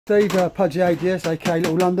Steve, Pudgy AJS, aka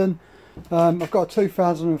Little London. I've got a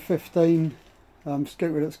 2015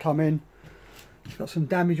 scooter that's come in. It's got some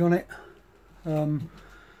damage on it, and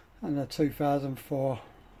a 2004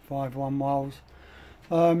 5.1 miles.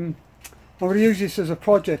 I'm going to use this as a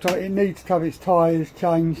project. It needs to have its tyres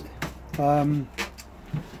changed.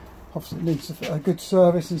 Obviously it needs a good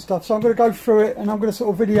service and stuff. So I'm going to go through it and I'm going to sort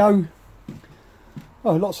of video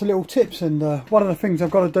lots of little tips. And one of the things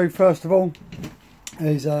I've got to do first of all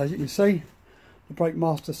is, as you can see, the brake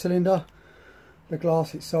master cylinder, the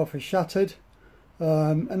glass itself is shattered.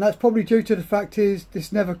 And that's probably due to the fact is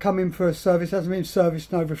this never come in for a service, hasn't been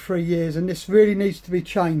serviced in over 3 years, and this really needs to be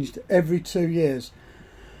changed every 2 years.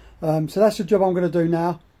 So that's the job I'm going to do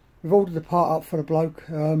now. We've ordered the part up for the bloke,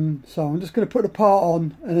 so I'm just going to put the part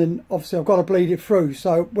on, and then obviously I've got to bleed it through.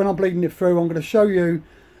 So when I'm bleeding it through, I'm going to show you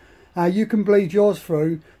how you can bleed yours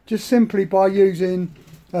through just simply by using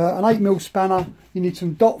an 8mm spanner. You need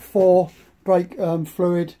some .4 brake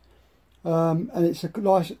fluid, and it's a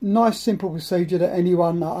nice simple procedure that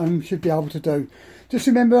anyone at home should be able to do. Just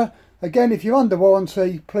remember, again, if you're under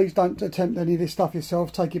warranty, please don't attempt any of this stuff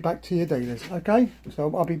yourself. Take it back to your dealers, okay?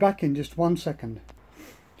 So I'll be back in just 1 second.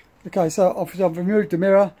 Okay, so obviously I've removed the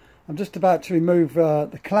mirror. I'm just about to remove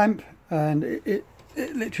the clamp, and it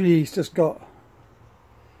literally has just got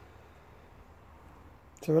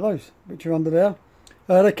two of those which are under there.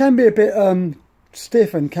 They can be a bit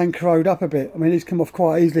stiff and can corrode up a bit. I mean, these come off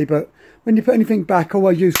quite easily, but when you put anything back,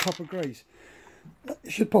 always use copper grease.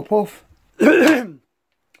 It should pop off.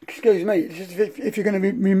 Excuse me, if you're going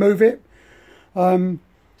to remove it. But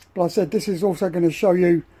like I said, this is also going to show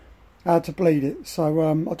you how to bleed it. So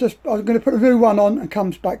I'm going to put a new one on and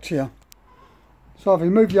comes back to you. So I've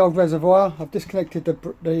removed the old reservoir. I've disconnected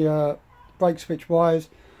the brake switch wires,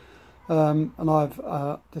 and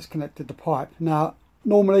I've disconnected the pipe. Now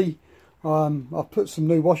normally I've put some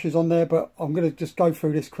new washers on there, but I'm going to just go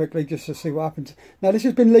through this quickly just to see what happens. Now this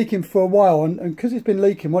has been leaking for a while, and because it's been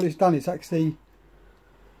leaking, what it's done is actually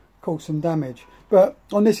caused some damage. But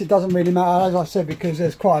on this it doesn't really matter, as I said, because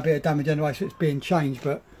there's quite a bit of damage anyway, so it's being changed.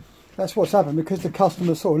 But that's what's happened, because the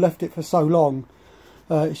customer sort of left it for so long.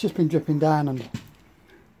 It's just been dripping down and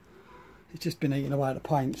it's just been eating away at the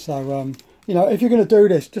paint. So you know, if you're going to do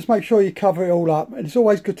this, just make sure you cover it all up, and it's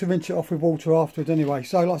always good to rinse it off with water afterwards anyway.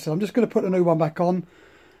 So like I said, I'm just going to put the new one back on,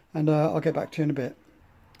 and I'll get back to you in a bit.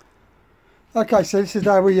 Okay, so this is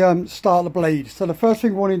how we start the bleed. So the first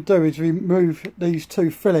thing we want to do is remove these two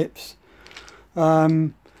Phillips,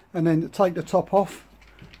 and then take the top off.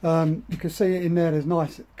 You can see it in there, there's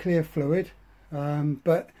nice clear fluid,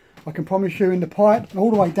 but I can promise you in the pipe all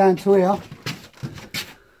the way down to here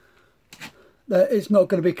that it's not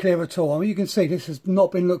going to be clear at all. I mean, you can see this has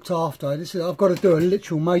not been looked after. I've got to do a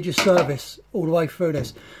literal major service all the way through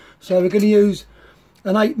this. So we're going to use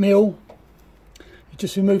an 8mm. You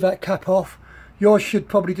just remove that cap off. Yours should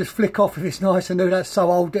probably just flick off if it's nice and new. That's so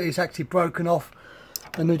old that it's actually broken off.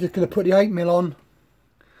 And we're just going to put the 8mm on,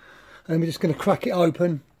 and we're just going to crack it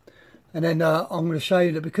open. And then I'm going to show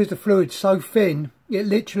you that because the fluid's so thin, it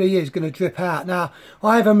literally is going to drip out. Now,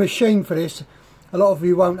 I have a machine for this. A lot of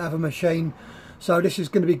you won't have a machine. So this is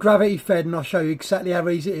going to be gravity fed, and I'll show you exactly how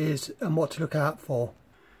easy it is and what to look out for.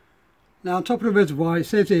 Now on top of the reservoir it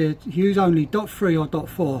says here use only .3 or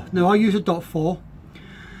 .4. Now I use a .4.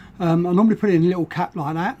 I normally put it in a little cap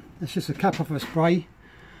like that. It's just a cap off a spray.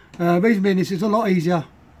 Reason being, this is a lot easier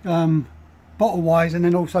bottle wise, and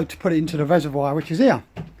then also to put it into the reservoir, which is here.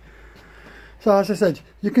 So as I said,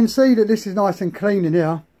 you can see that this is nice and clean in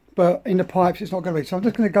here, but in the pipes it's not going to be. So I'm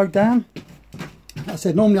just going to go down. Like I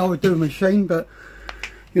said, normally I would do a machine, but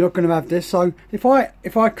you're not going to have this. So if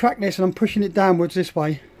I crack this and I'm pushing it downwards this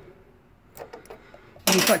way,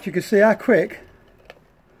 in fact you can see how quick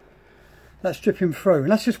that's dripping through,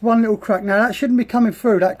 and that's just one little crack. Now that shouldn't be coming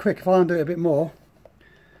through that quick if I undo it a bit more.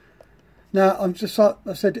 Now I'm just like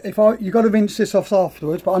I said, you've got to rinse this off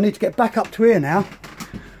afterwards, but I need to get back up to here now,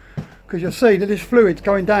 because you'll see that this fluid's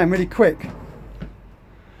going down really quick.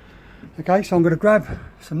 Okay, so I'm going to grab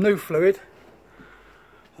some new fluid,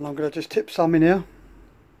 and I'm going to just tip some in here.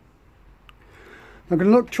 I'm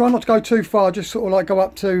going to try not to go too far, just sort of like go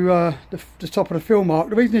up to the top of the fill mark.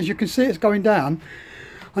 The reason is you can see it's going down.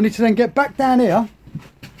 I need to then get back down here,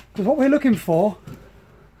 because what we're looking for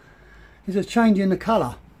is a change in the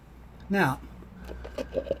colour. Now,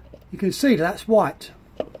 you can see that's white.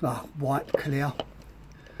 White, clear.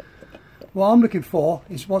 What I'm looking for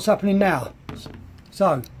is what's happening now.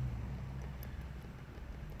 So,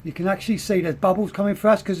 you can actually see there's bubbles coming for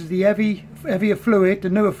us because of the heavier fluid, the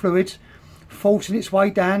newer fluids, forcing its way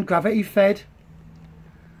down, gravity fed.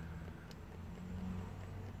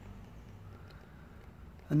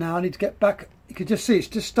 And now I need to get back. You can just see it's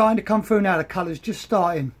just starting to come through now. The colour's just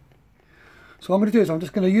starting. So what I'm going to do is I'm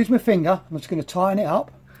just going to use my finger. I'm just going to tighten it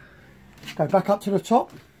up. Go back up to the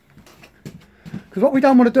top. Because what we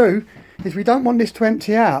don't want to do is we don't want this to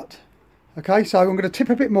empty out. Okay, so I'm going to tip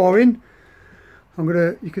a bit more in.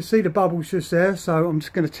 You can see the bubbles just there, so I'm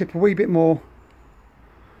just going to tip a wee bit more.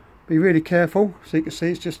 Be really careful. So you can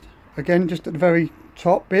see it's just, again, just at the very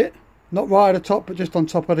top bit. Not right at the top, but just on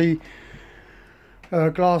top of the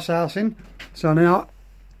glass housing. So now,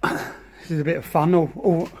 this is a bit of fun,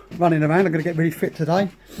 all running around. I'm going to get really fit today.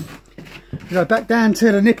 Go back down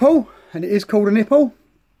to the nipple, and it is called a nipple.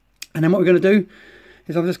 And then what we're going to do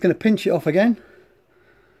is I'm just going to pinch it off again.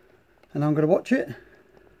 And I'm going to watch it.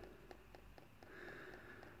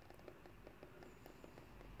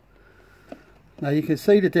 Now you can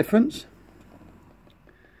see the difference.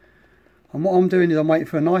 And what I'm doing is I'm waiting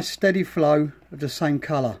for a nice steady flow of the same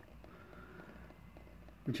colour,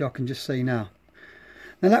 which I can just see now.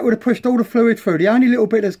 Now that would have pushed all the fluid through. The only little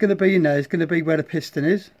bit that's going to be in there is going to be where the piston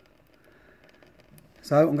is.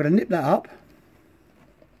 So I'm going to nip that up.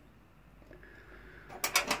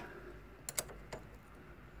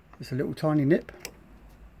 Just a little tiny nip.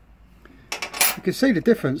 You can see the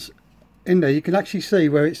difference in there. You can actually see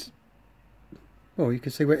where it's, well, you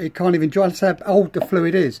can see where it can't even dry. That's how old the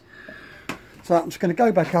fluid is. So I'm just going to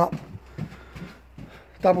go back up,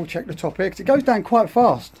 double check the top here, because it goes down quite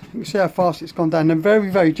fast. You can see how fast it's gone down. And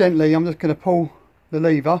very, very gently, I'm just going to pull the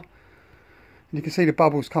lever. And you can see the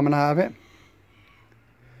bubbles coming out of it.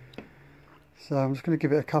 So I'm just going to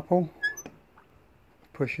give it a couple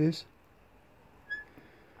pushes.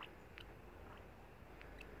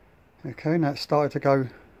 Okay, now it's started to go.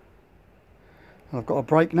 I've got a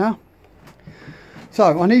brake now.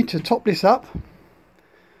 So I need to top this up.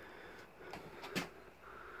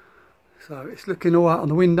 So it's looking all right on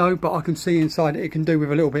the window, but I can see inside it can do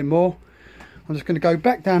with a little bit more. I'm just going to go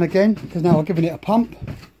back down again, because now I'm giving it a pump.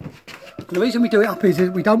 And the reason we do it up is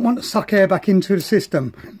we don't want to suck air back into the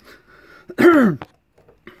system.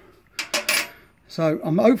 So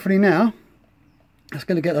I'm hopefully now just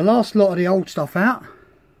going to get the last lot of the old stuff out.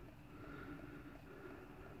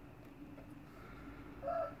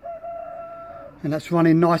 And that's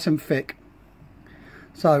running nice and thick.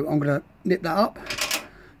 So I'm going to nip that up.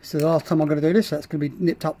 This is the last time I'm going to do this. So that's going to be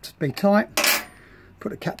nipped up to be tight. Put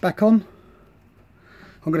the cap back on.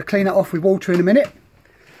 I'm going to clean that off with water in a minute.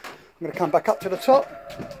 I'm going to come back up to the top.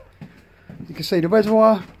 You can see the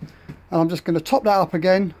reservoir. And I'm just going to top that up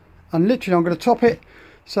again. And literally I'm going to top it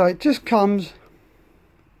so it just comes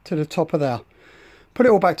to the top of there. Put it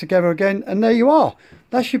all back together again, and there you are.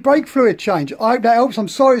 That's your brake fluid change. I hope that helps. I'm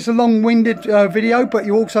sorry it's a long-winded video, but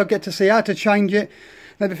you also get to see how to change it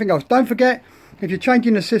and everything else. Don't forget, if you're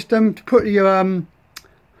changing the system, to put your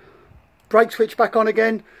brake switch back on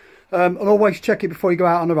again, and always check it before you go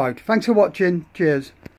out on the road. Thanks for watching. Cheers.